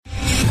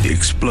the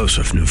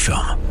explosive new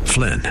film,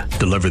 Flynn,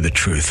 deliver the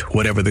truth,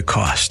 whatever the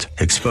cost.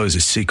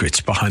 Exposes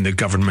secrets behind the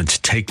government's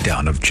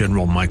takedown of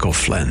General Michael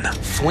Flynn.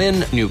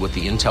 Flynn knew what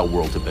the intel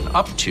world had been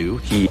up to.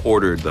 He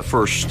ordered the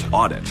first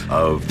audit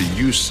of the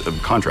use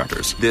of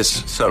contractors.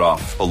 This set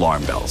off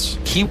alarm bells.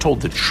 He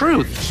told the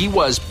truth. He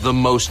was the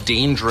most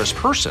dangerous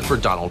person for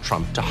Donald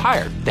Trump to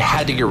hire. They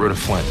had to get rid of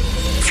Flynn.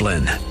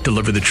 Flynn,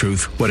 deliver the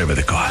truth, whatever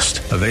the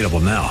cost. Available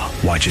now.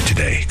 Watch it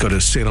today. Go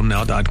to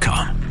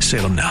salemnow.com.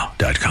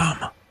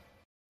 salemnow.com.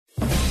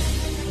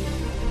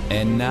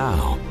 And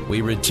now, we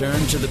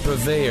return to the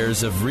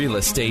purveyors of real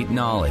estate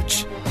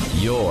knowledge.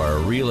 Your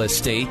Real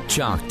Estate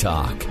Chalk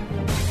Talk.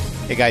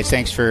 Hey guys,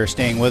 thanks for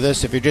staying with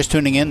us. If you're just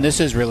tuning in, this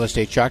is Real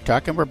Estate Chalk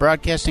Talk, and we're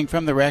broadcasting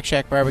from the Rack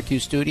Shack Barbecue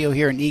Studio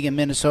here in Eagan,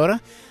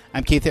 Minnesota.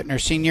 I'm Keith Hittner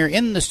Sr.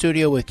 in the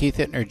studio with Keith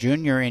Hittner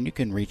Jr., and you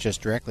can reach us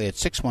directly at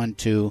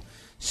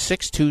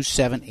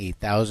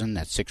 612-627-8000.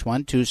 That's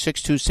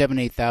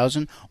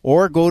 612-627-8000.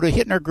 Or go to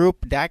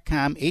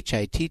hittnergroup.com,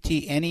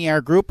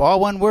 Hittner Group,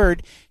 all one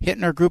word,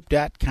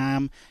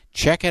 hittnergroup.com.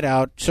 Check it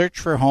out. Search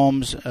for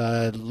homes.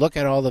 Look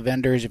at all the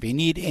vendors. If you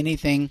need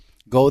anything,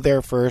 go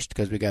there first,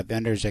 because we got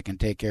vendors that can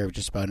take care of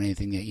just about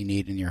anything that you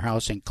need in your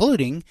house,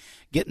 including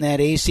getting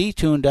that AC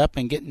tuned up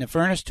and getting the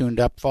furnace tuned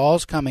up.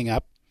 Fall's coming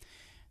up.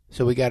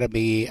 So we got to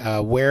be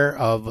aware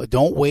of,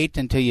 don't wait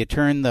until you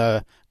turn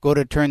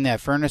that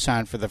furnace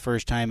on for the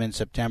first time in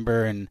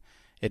September and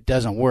it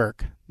doesn't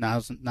work.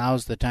 Now's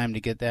the time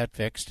to get that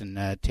fixed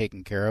and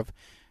taken care of.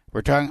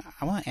 I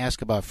want to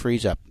ask about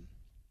freeze up.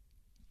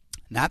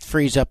 Not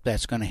freeze up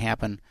that's going to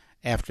happen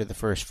after the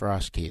first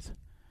frost, Keith,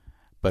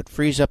 but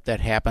freeze up that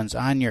happens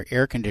on your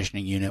air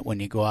conditioning unit when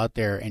you go out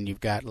there and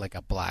you've got like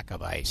a block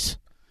of ice.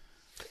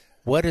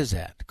 What is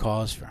that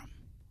cause from?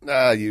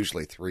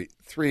 Usually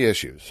three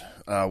issues.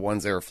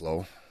 One's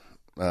airflow.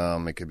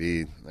 It could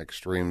be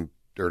extreme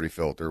dirty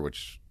filter,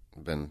 which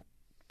has been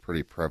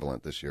pretty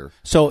prevalent this year.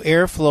 So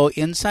airflow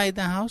inside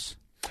the house?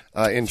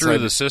 Through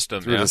the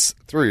system,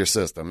 through your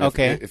system.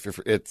 Okay. If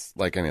it's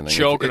like anything.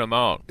 Choking them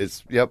out.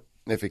 Yep.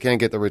 If you can't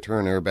get the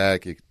return air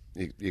back, you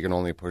can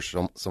only push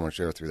so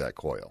much air through that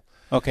coil.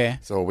 Okay.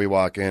 So we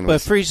walk in. But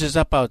it freezes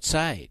up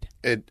outside.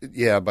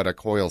 But a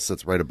coil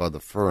sits right above the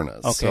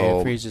furnace. Okay, so,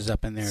 it freezes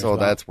up in there So as well.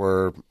 that's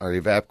where our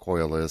evap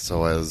coil is.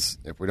 So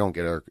if we don't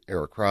get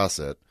air across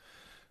it,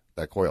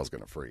 that coil's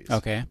going to freeze.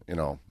 Okay.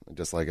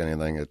 Just like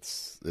anything,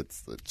 it's.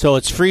 So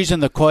it's freezing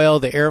the coil.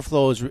 The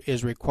airflow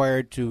is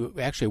required to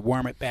actually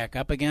warm it back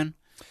up again?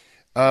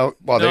 The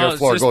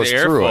airflow goes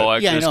through it.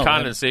 Like, there's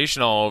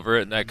condensation all over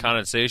it, and that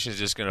condensation is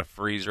just going to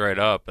freeze right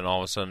up, and all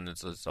of a sudden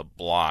it's a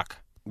block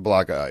of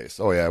ice.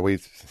 Oh yeah,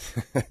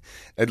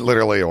 it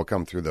literally will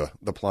come through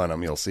the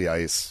plenum. You'll see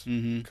ice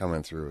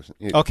coming through.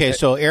 Okay,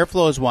 so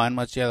airflow is one.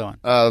 What's the other one?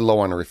 Low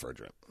on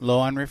refrigerant. Low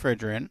on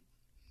refrigerant.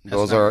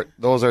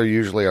 Those are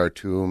usually our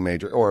two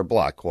major, or a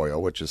block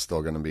coil, which is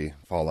still going to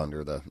fall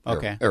under the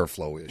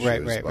airflow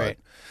issues. Right.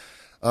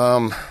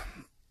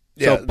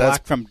 So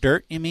block from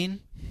dirt, you mean?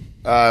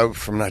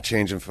 From not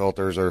changing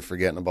filters or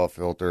forgetting about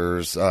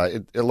filters.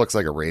 It looks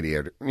like a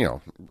radiator,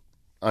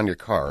 on your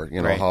car.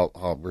 Right.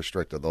 how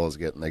restricted those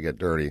get, and they get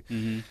dirty.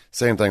 Mm-hmm.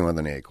 Same thing with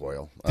an A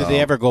coil. Do they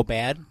ever go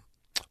bad?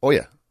 Oh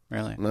yeah,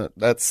 really.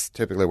 That's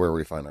typically where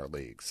we find our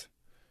leaks,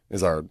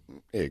 is our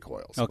A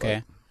coils.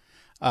 Okay.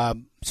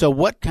 So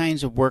what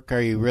kinds of work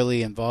are you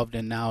really involved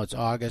in now? It's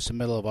August, the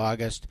middle of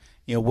August.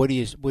 What are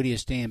you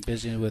staying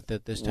busy with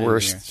at this time We're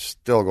of year?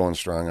 Still going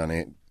strong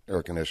on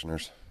air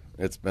conditioners.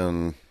 It's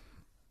been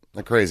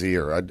a crazy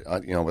year.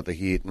 With the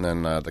heat, and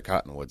then the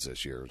cottonwoods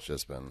this year, it's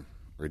just been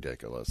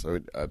ridiculous. So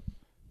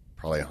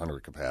probably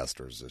 100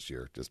 capacitors this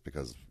year, just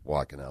because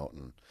walking out,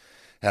 and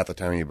half the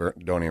time you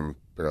don't even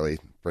barely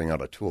bring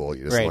out a tool.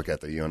 You just look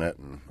at the unit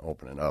and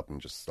open it up and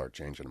just start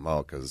changing them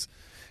out, because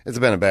it's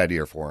been a bad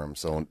year for them.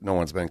 So no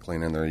one's been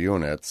cleaning their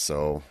units,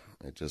 so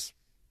it just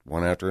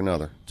one after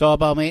another. It's all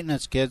about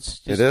maintenance,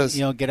 kids. It is.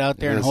 Get out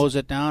there and hose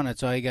it down.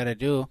 That's all you got to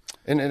do.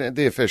 And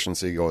the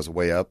efficiency goes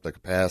way up. The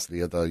capacity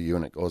of the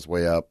unit goes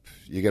way up.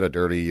 You get a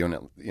dirty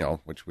unit,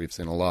 which we've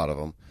seen a lot of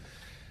them.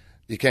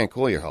 You can't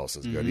cool your house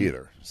as good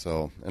either.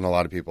 So, and a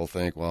lot of people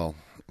think, well,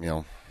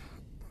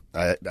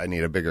 I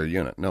need a bigger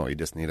unit. No, you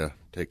just need to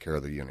take care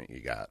of the unit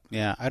you got.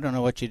 Yeah, I don't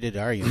know what you did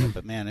to our unit,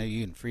 but man,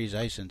 you can freeze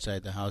ice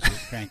inside the house. You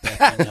crank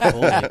that thing up,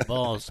 holy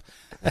balls.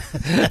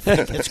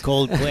 It's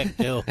cold quick,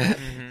 too.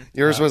 Mm-hmm.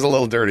 Yours was a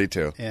little dirty,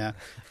 too. Yeah.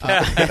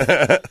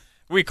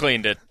 We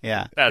cleaned it.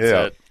 Yeah. That's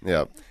it.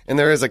 Yeah. And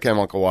there is a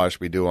chemical wash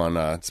we do on,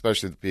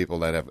 especially the people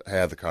that have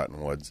had the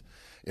cottonwoods.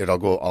 It'll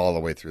go all the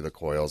way through the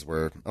coils,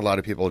 where a lot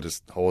of people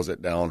just hose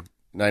it down.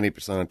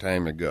 90% of the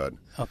time, you're good.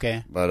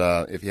 Okay.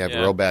 But if you have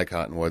real bad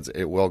cottonwoods,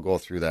 it will go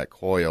through that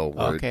coil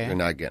where you're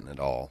not getting it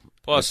all.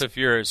 Plus, if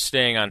you're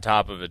staying on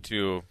top of it,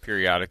 too,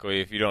 periodically,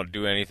 if you don't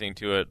do anything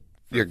to it,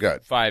 you're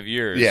good. 5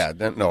 years. Yeah.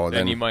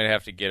 Then you might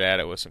have to get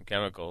at it with some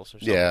chemicals or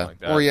something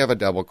like that. Or you have a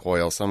double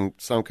coil. Some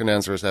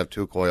condensers have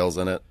two coils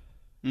in it.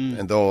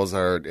 And those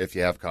are, if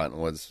you have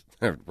cottonwoods,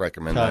 I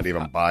recommend not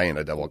even buying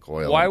a double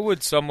coil. Why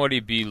would somebody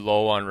be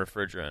low on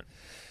refrigerant?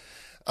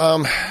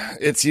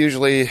 It's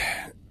usually,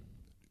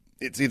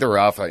 it's either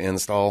off an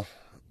install,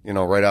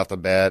 right off the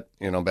bat,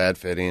 bad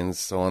fittings,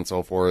 so on and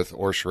so forth,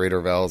 or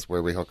Schrader valves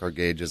where we hook our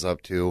gauges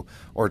up to,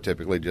 or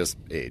typically just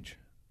age.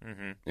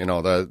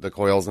 Mm-hmm. The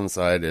coils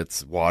inside,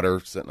 it's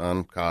water sitting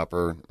on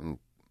copper, and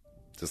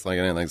just like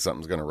anything,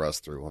 something's going to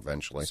rust through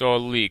eventually. So a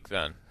leak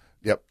then.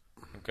 Yep.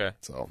 Okay.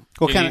 So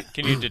can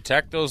you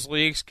detect those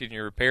leaks? Can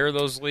you repair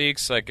those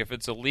leaks? Like if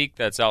it's a leak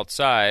that's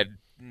outside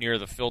near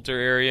the filter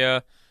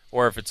area,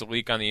 or if it's a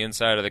leak on the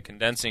inside of the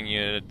condensing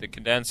unit, the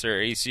condenser,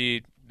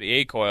 AC, the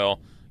A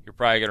coil, you're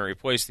probably going to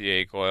replace the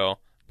A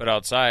coil. But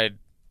outside,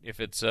 if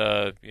it's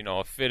a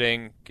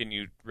fitting, can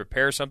you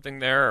repair something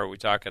there? Or are we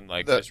talking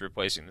just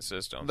replacing the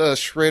system? The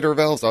Schrader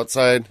valves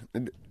outside,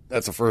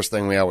 that's the first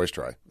thing we always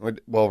try.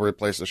 We'll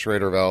replace the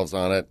Schrader valves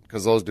on it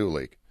because those do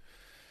leak.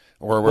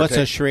 What's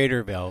a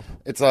Schrader valve?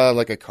 It's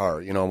like a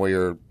car, where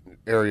you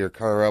air your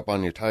car up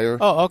on your tire.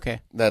 Oh,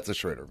 okay. That's a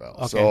Schrader valve.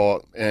 Okay.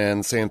 So,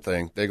 and same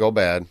thing, they go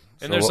bad.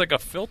 And there's like a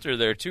filter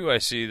there too. I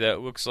see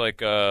that looks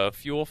like a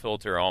fuel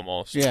filter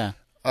almost. Yeah.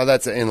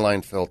 That's an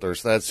inline filter.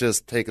 So that's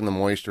just taking the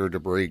moisture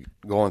debris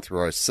going through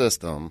our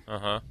system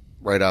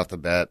right off the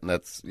bat, and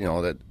that's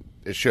that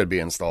it should be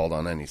installed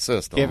on any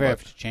system. Do you ever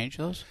have to change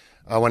those?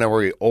 Whenever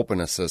we open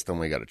a system,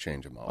 we got to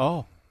change them out.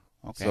 Oh.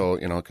 Okay. So,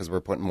 because we're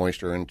putting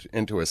moisture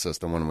into a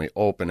system, when we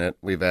open it,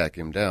 we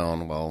vacuum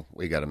down. Well,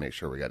 we got to make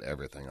sure we got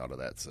everything out of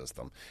that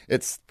system.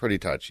 It's pretty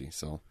touchy.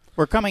 So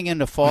we're coming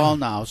into fall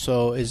now.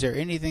 So is there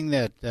anything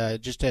that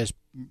just as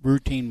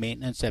routine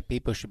maintenance that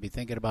people should be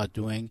thinking about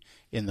doing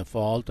in the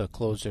fall to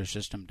close their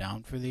system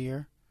down for the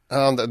year?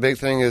 The big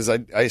thing is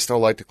I still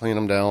like to clean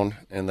them down,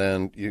 and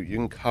then you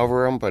can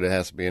cover them, but it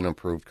has to be an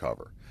improved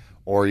cover.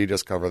 Or you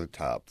just cover the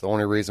top. The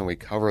only reason we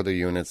cover the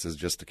units is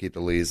just to keep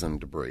the leaves and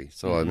debris.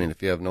 So, I mean,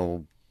 if you have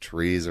no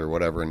trees or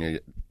whatever, and you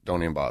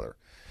don't even bother.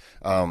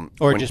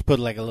 Or just put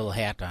like a little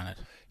hat on it.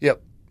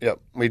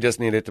 Yep. We just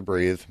need it to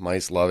breathe.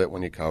 Mice love it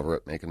when you cover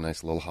it. Make a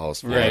nice little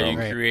house for them.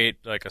 them. You create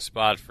like a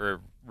spot for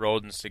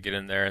rodents to get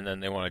in there, and then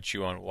they want to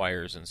chew on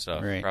wires and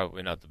stuff. Right.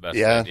 Probably not the best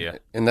idea.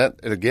 And that,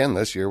 again,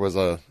 this year was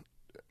I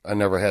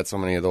never had so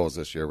many of those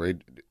this year.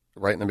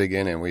 Right in the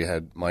beginning, we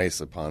had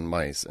mice upon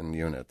mice in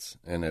units,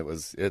 and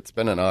it's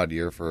been an odd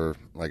year for,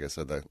 like I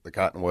said, the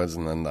cottonwoods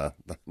and then the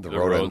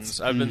rodents.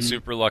 I've been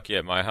super lucky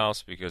at my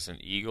house because an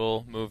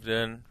eagle moved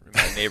in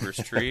my neighbor's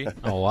tree.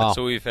 Oh, wow.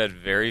 So we've had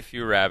very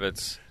few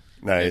rabbits.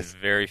 Nice.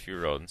 And very few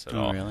rodents at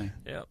all. Really?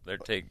 Yeah, they're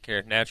taking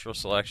care. Natural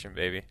selection,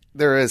 baby.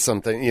 There is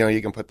something,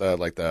 you can put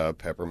the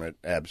peppermint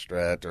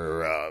abstract,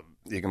 or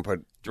you can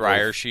put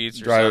dryer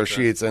sheets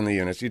in the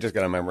units. You just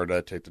got to remember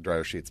to take the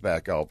dryer sheets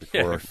back out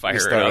before fire you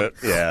start it up.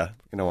 Yeah,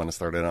 you don't want to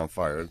start it on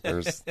fire.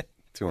 There's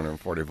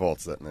 240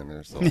 volts sitting in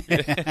there.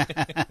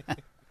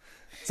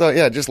 So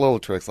yeah, just little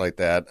tricks like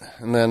that.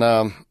 And then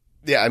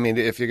I mean,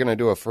 if you're going to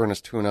do a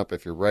furnace tune-up,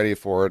 if you're ready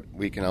for it,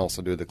 we can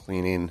also do the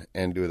cleaning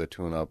and do the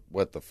tune-up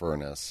with the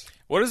furnace.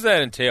 What does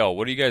that entail?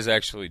 What do you guys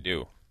actually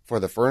do? For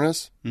the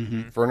furnace?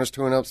 Mm-hmm. Furnace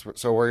tune-ups,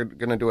 so we're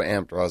going to do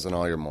amp draws on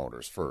all your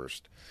motors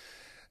first.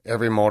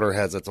 Every motor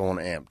has its own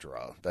amp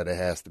draw that it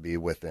has to be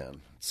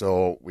within.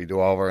 So we do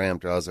all of our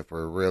amp draws. If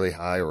we're really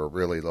high or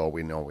really low,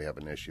 we know we have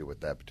an issue with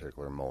that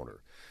particular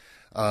motor.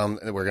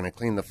 We're going to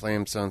clean the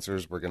flame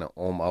sensors. We're going to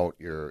ohm out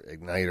your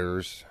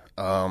igniters.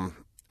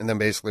 And then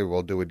basically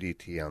we'll do a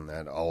DT on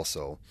that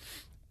also.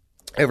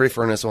 Every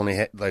furnace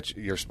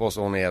you're supposed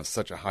to only have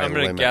such a high limit.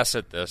 I'm going to guess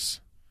at this.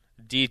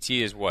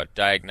 DT is what?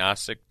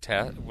 Diagnostic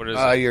test? What is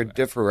it? Your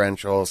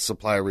differential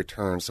supply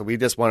return. So we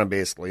just want to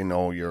basically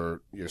know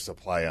your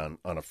supply on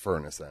a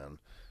furnace then.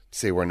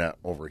 See we're not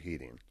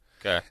overheating.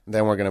 Okay. And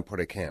then we're going to put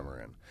a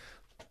camera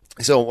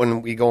in. So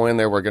when we go in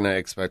there, we're going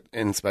to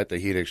inspect the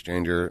heat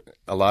exchanger.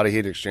 A lot of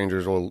heat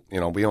exchangers will,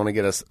 we only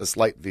get a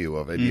slight view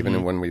of it,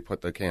 even when we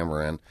put the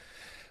camera in.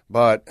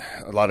 But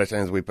a lot of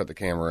times we put the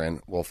camera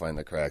in, we'll find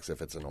the cracks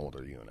if it's an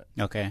older unit.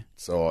 Okay.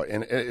 So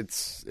and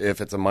if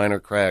it's a minor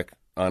crack,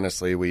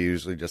 honestly, we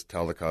usually just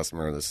tell the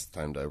customer this is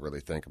time to really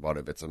think about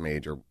it. If it's a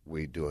major,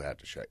 we do have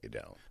to shut you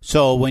down.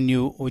 So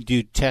would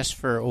you test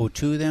for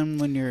O2 then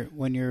when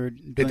you're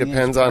doing it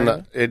depends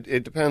on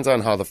it depends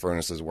on how the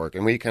furnace is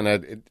working. We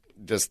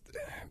just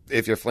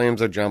if your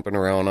flames are jumping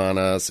around on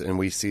us and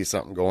we see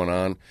something going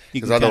on,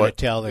 you can kind of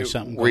tell there's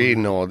something going on. We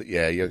know,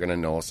 you're going to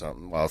know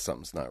something. Well,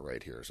 something's not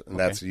right here, and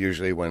that's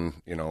usually when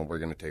we're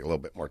going to take a little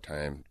bit more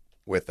time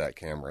with that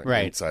camera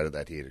inside of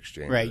that heat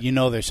exchanger.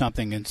 Right, there's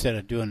something. Instead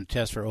of doing a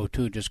test for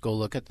O2, just go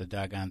look at the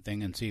doggone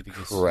thing and see if you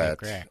can see a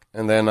crack.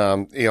 And then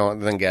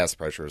then gas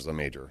pressure is a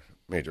major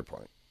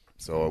point.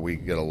 So we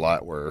get a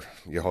lot where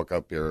you hook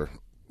up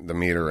the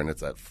meter and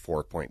it's at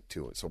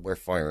 4.2. So we're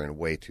firing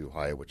way too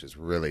high, which is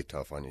really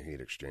tough on your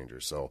heat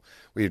exchanger. So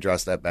we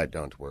adjust that back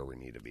down to where we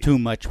need to be. Too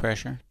much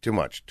pressure? Too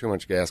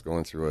much gas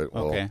going through it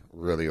will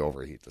really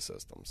overheat the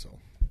system.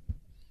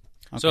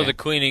 So the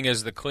cleaning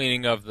is the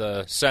cleaning of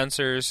the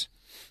sensors,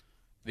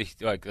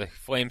 the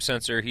flame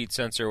sensor, heat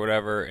sensor,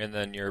 whatever, and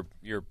then your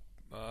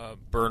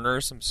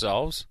burners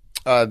themselves.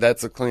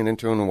 That's a cleaning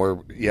tune where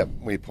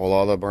we pull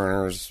all the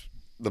burners,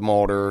 the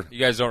motor. You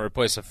guys don't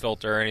replace a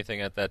filter or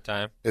anything at that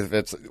time? If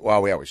it's,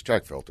 well, we always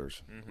check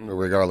filters.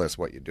 Regardless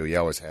what you do, you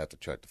always have to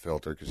check the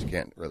filter because you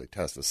can't really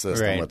test the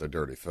system with a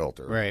dirty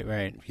filter.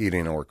 Right.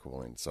 Heating or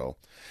cooling. So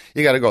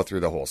you got to go through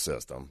the whole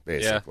system,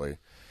 basically. Yeah.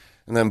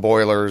 And then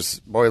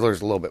boilers a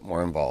little bit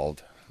more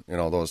involved. You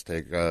know, those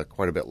take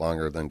quite a bit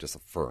longer than just a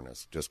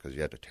furnace, just because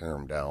you have to tear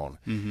them down.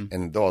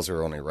 And those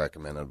are only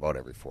recommended about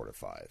every 4 to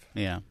 5.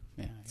 Yeah.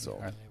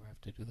 So.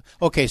 To do that.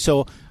 Okay,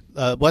 so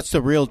what's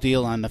the real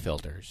deal on the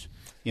filters?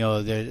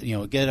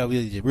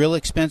 Get real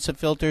expensive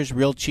filters,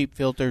 real cheap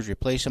filters,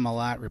 replace them a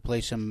lot,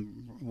 replace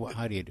them.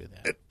 How do you do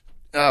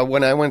that?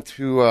 When I went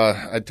to,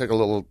 I took a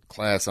little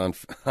class on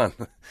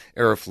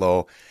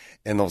airflow,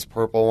 and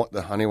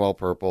the Honeywell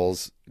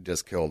purples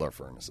just killed our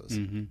furnaces.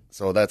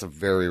 So that's a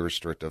very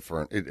restrictive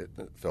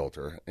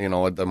filter. You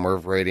know, the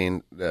MERV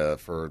rating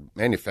for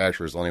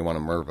manufacturers only want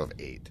a MERV of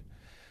 8.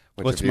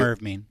 What's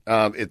MERV mean?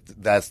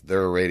 That's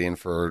their rating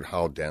for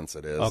how dense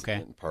it is,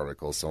 and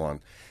particles, so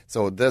on.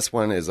 So this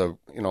one is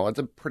it's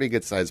a pretty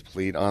good sized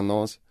pleat on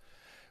those.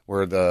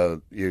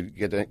 Where you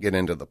get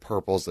into the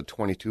purples, the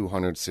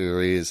 2200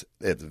 series,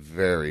 it's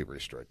very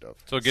restrictive.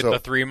 So the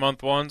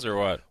 3-month ones or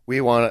what?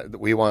 We want a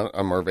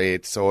MERV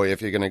 8. So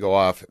if you're going to go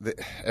off,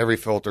 every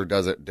filter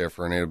does it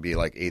different. It would be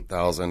like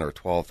 8,000 or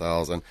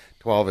 12,000.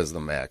 12 is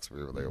the max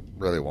we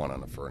really want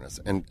on a furnace,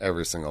 and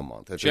every single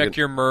month. Check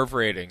your MERV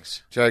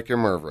ratings. Check your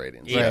MERV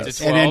ratings. 8 to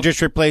 12. And then just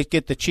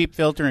get the cheap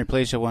filter and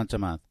replace it once a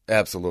month.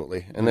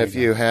 Absolutely. And if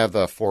you have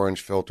the 4-inch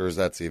filters,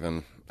 that's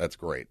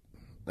great.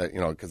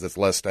 Because it's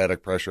less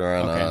static pressure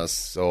on us.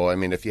 So, I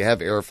mean, if you have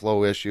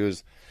airflow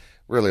issues,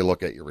 really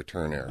look at your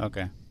return air.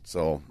 Okay.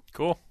 So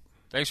cool.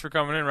 Thanks for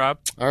coming in, Rob.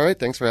 All right.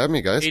 Thanks for having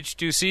me, guys.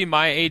 H2C,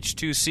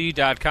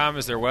 myh2c.com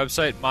is their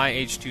website,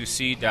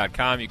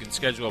 myh2c.com. You can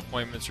schedule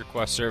appointments,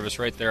 request service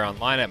right there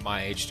online at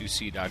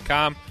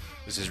myh2c.com.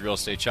 This is Real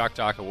Estate Chalk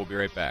Talk, and we'll be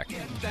right back.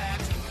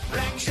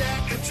 Rack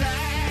Shack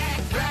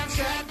attack, Rack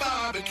Shack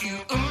barbecue.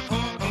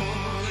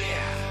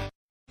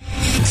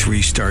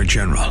 3-star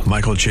General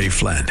Michael J.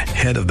 Flynn,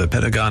 head of the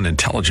Pentagon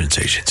Intelligence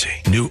Agency,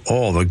 knew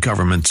all the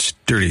government's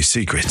dirty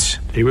secrets.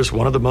 He was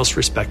one of the most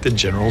respected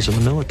generals in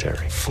the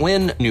military.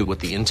 Flynn knew what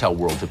the intel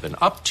world had been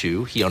up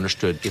to. He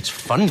understood its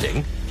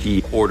funding.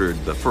 He ordered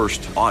the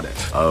first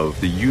audit of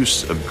the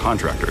use of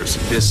contractors.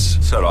 This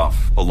set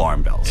off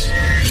alarm bells.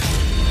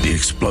 The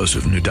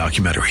explosive new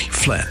documentary,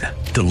 Flynn,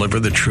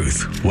 Deliver the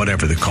Truth,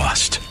 Whatever the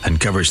Cost,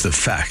 uncovers the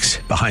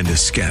facts behind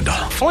this scandal.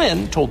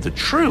 Flynn told the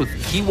truth.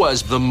 He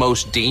was the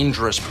most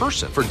dangerous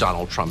person for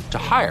Donald Trump to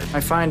hire. I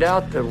find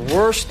out the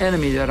worst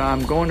enemy that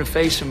I'm going to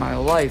face in my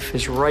life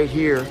is right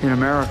here in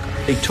America.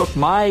 They took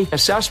my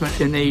assessment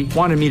and they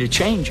wanted me to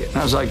change it. And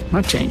I was like, I'm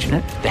not changing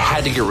it. They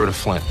had to get rid of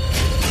Flynn.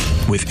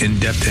 With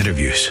in-depth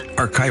interviews,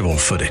 archival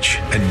footage,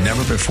 and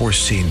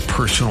never-before-seen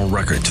personal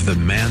records of the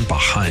man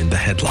behind the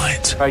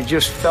headlines. I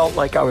just felt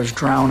like I was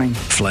drowning.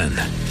 Flynn,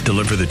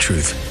 Deliver the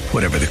Truth,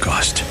 Whatever the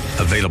Cost.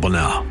 Available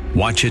now.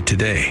 Watch it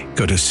today.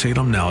 Go to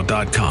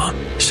salemnow.com.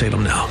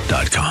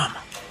 salemnow.com.